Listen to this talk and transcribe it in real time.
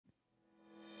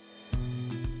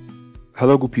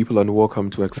Hello good people, and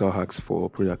welcome to Excel Hacks for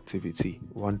Productivity.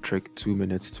 One trick, 2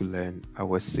 minutes to learn,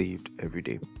 hours saved every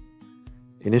day.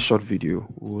 In this short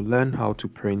video, we'll learn how to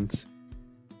print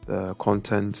the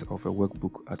content of a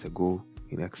workbook at a go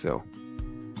in Excel.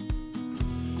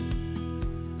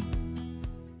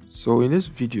 So in this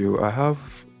video, I have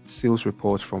sales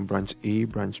reports from branch A,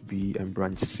 branch B, and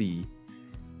branch C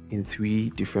in 3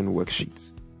 different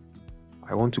worksheets.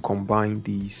 I want to combine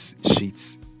these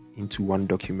sheets into one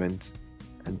document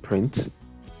and print,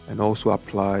 and also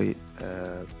apply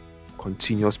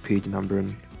continuous page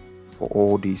numbering for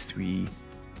all these 3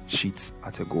 sheets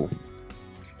at a go.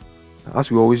 Now,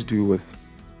 as we always do with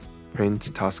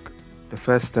print task, the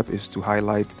first step is to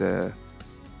highlight the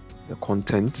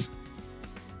content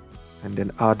and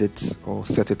then add it or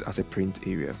set it as a print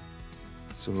area.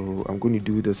 So I'm going to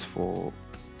do this for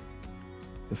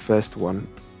the first one.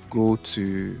 Go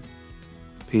to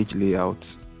page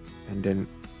layout and then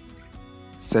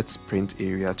set print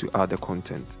area to add the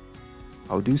content.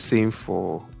 I'll do same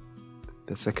for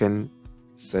the second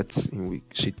set in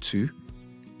worksheet 2.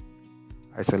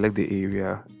 I select the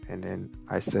area and then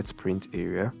I set print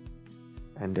area,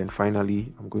 and then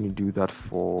finally I'm going to do that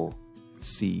for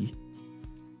C.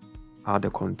 Add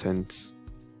the content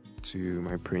to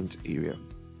my print area.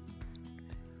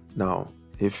 Now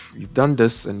if you've done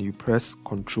this and you press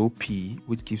Ctrl P,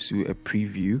 which gives you a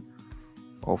preview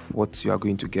of what you are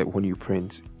going to get when you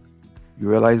print, you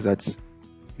realize that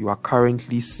you are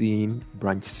currently seeing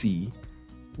branch C,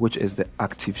 which is the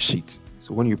active sheet.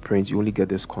 So when you print, you only get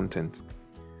this content.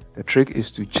 The trick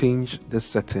is to change this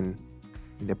setting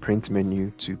in the print menu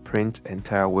to print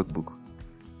entire workbook.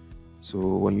 So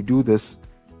when you do this,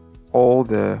 all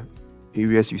the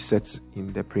areas you set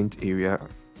in the print area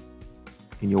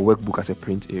in your workbook as a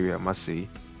print area, I must say,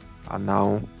 are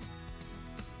now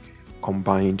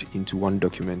combined into one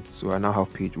document. So I now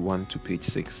have page 1 to page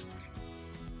 6.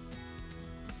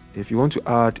 If you want to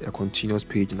add a continuous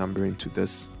page numbering to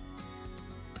this,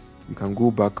 you can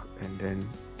go back and then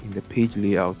in the page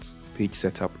layout, page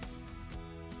setup,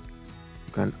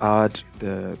 you can add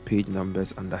the page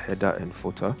numbers under header and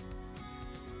footer.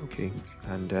 Okay,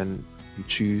 and then you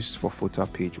choose for footer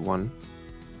page 1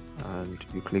 and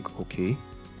you click OK.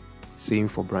 Same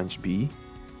for branch B.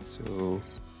 So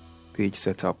page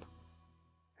setup,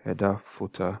 header,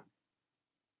 footer,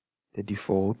 the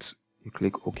default, you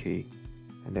click OK,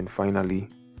 and then finally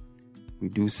we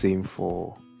do same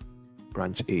for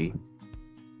branch A,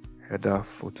 header,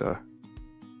 footer,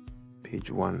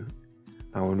 page 1.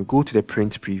 Now when we go to the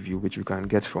print preview, which you can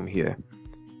get from here,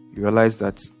 you realize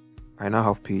that I now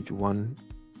have page 1,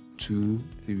 2,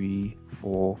 3,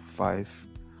 4, 5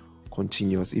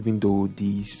 continuous, even though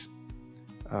these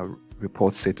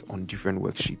reports sit on different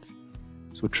worksheets.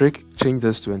 So change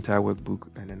this to entire workbook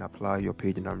and then apply your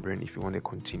page numbering if you want a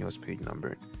continuous page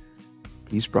numbering.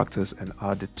 Please practice and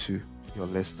add it to your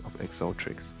list of Excel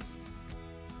tricks.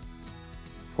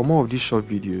 For more of these short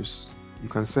videos, you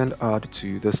can send ad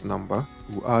to this number.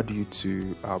 We'll add you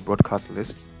to our broadcast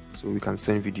list so we can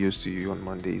send videos to you on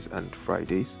Mondays and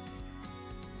Fridays.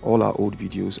 All our old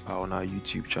videos are on our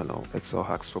YouTube channel, Excel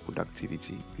Hacks for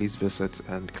Productivity. Please visit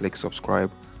and click subscribe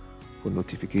for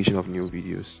notification of new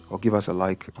videos, or give us a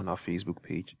like on our Facebook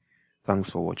page.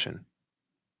 Thanks for watching.